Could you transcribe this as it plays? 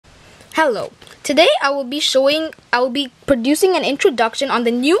Hello. Today I will be producing an introduction on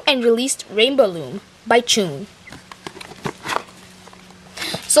the new and released Rainbow Loom by Chun.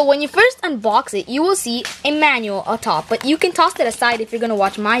 So when you first unbox it, you will see a manual on top, but you can toss it aside if you're going to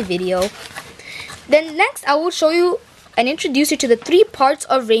watch my video. Then next I will show you and introduce you to the three parts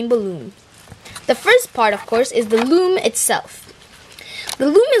of Rainbow Loom. The first part, of course, is the loom itself. The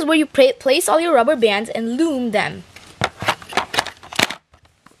loom is where you place all your rubber bands and loom them.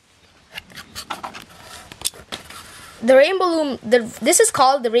 The Rainbow Loom, this is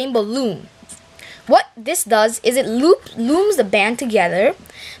called the Rainbow Loom. What this does is it looms the band together.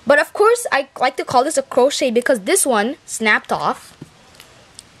 But of course, I like to call this a crochet because this one snapped off.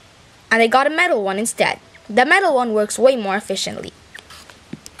 And I got a metal one instead. The metal one works way more efficiently.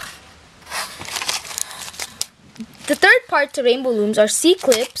 The third part to Rainbow Looms are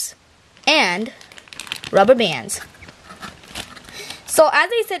C-clips and rubber bands. So as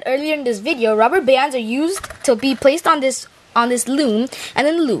I said earlier in this video, rubber bands are used to be placed on this loom and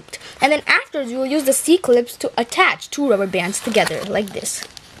then looped. And then afterwards, you will use the C-clips to attach two rubber bands together like this.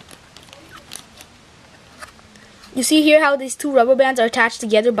 You see here how these two rubber bands are attached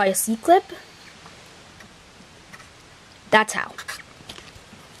together by a C-clip? That's how.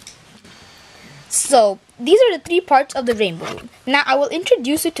 So these are the three parts of the Rainbow Loom. Now I will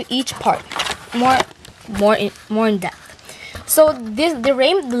introduce you to each part more in depth. So the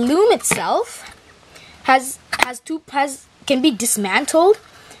loom itself can be dismantled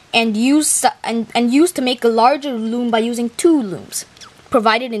and used to make a larger loom by using two looms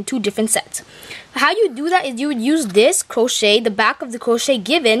provided in two different sets. How you do that is you would use this crochet, the back of the crochet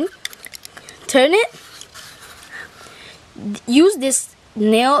given, turn it, use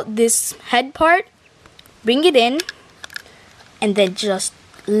this head part, bring it in, and then just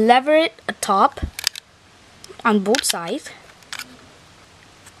lever it atop on both sides,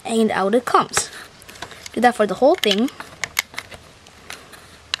 and out it comes. Do that for the whole thing.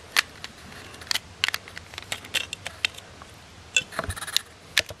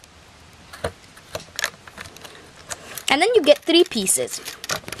 And then you get three pieces.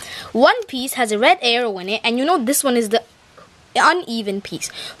 One piece has a red arrow in it, and you know this one is the uneven piece.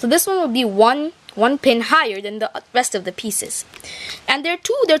 So this one will be one pin higher than the rest of the pieces. And there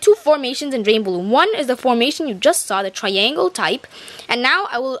are two formations in Rainbow Loom. One is the formation you just saw, the triangle type, and now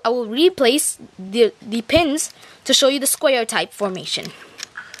I will replace the pins to show you the square type formation.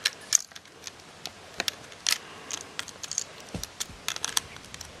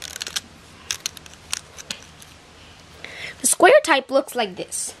 The square type looks like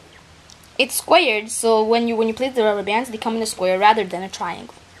this. It's squared, so when you place the rubber bands, they come in a square rather than a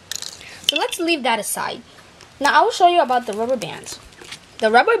triangle. So let's leave that aside. Now I will show you about the rubber bands. The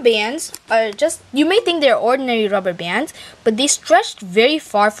rubber bands are just, you may think they're ordinary rubber bands, but they stretched very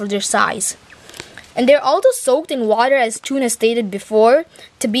far for their size. And they're also soaked in water, as Chun has stated before,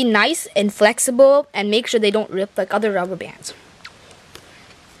 to be nice and flexible and make sure they don't rip like other rubber bands.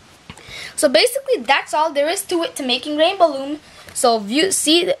 So basically that's all there is to it to making Rainbow Loom. So this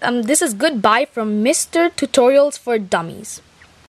is goodbye from Mr. Tutorials for Dummies.